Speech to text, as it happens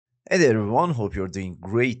Hey there everyone, hope you're doing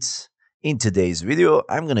great. In today's video,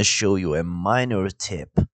 I'm gonna show you a minor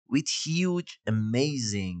tip with huge,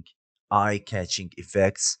 amazing, eye-catching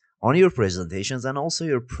effects on your presentations and also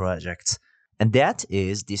your projects. And that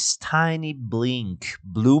is this tiny blink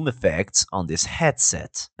bloom effects on this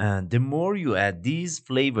headset. And the more you add these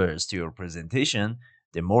flavors to your presentation,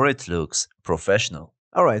 the more it looks professional.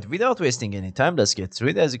 Alright, without wasting any time, let's get to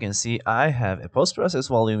it. As you can see, I have a post-process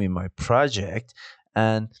volume in my project,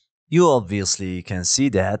 and you obviously can see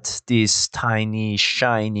that these tiny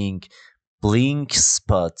shining blink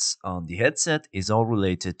spots on the headset is all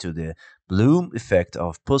related to the bloom effect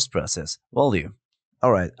of post-process volume.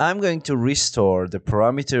 Alright, I'm going to restore the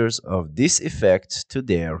parameters of this effect to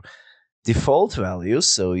their default values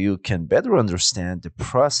so you can better understand the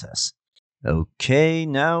process. Okay,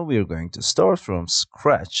 now we're going to start from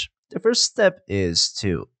scratch. The first step is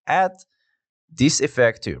to add this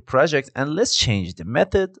effect to your project, and let's change the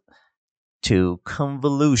method to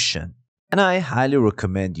convolution. And I highly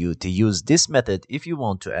recommend you to use this method if you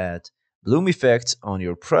want to add bloom effects on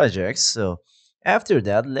your projects. So after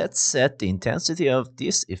that, let's set the intensity of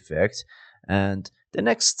this effect. And the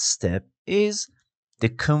next step is the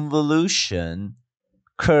convolution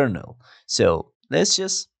kernel. So let's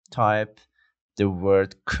just type the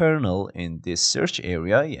word kernel in this search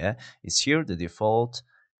area. Yeah, it's here, the default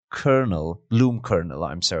kernel, bloom kernel,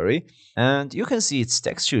 I'm sorry. And you can see its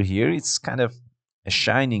texture here. It's kind of a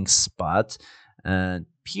shining spot. And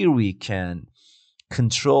here we can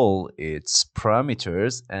control its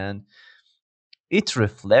parameters, and it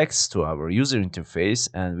reflects to our user interface,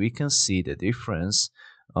 and we can see the difference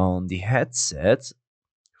on the headset.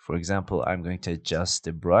 For example, I'm going to adjust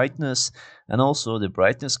the brightness and also the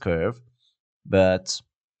brightness curve, but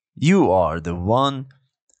you are the one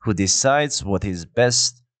who decides what is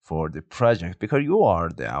best for the project, because you are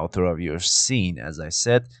the author of your scene, as I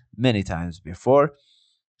said many times before.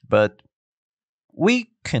 But we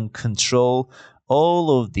can control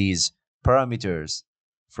all of these parameters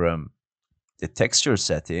from the texture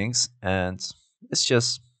settings, and let's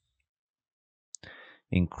just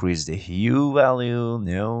increase the hue value.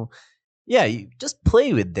 No, yeah, you just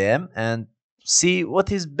play with them and see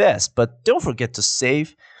what is best, but don't forget to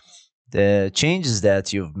save the changes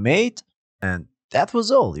that you've made. And that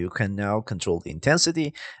was all. You can now control the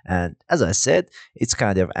intensity, and as I said, it's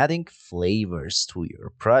kind of adding flavors to your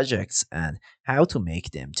projects and how to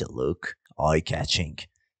make them to look eye-catching.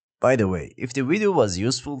 By the way, if the video was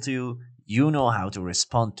useful to you, you know how to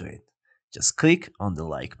respond to it. Just click on the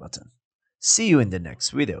like button. See you in the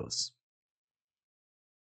next videos.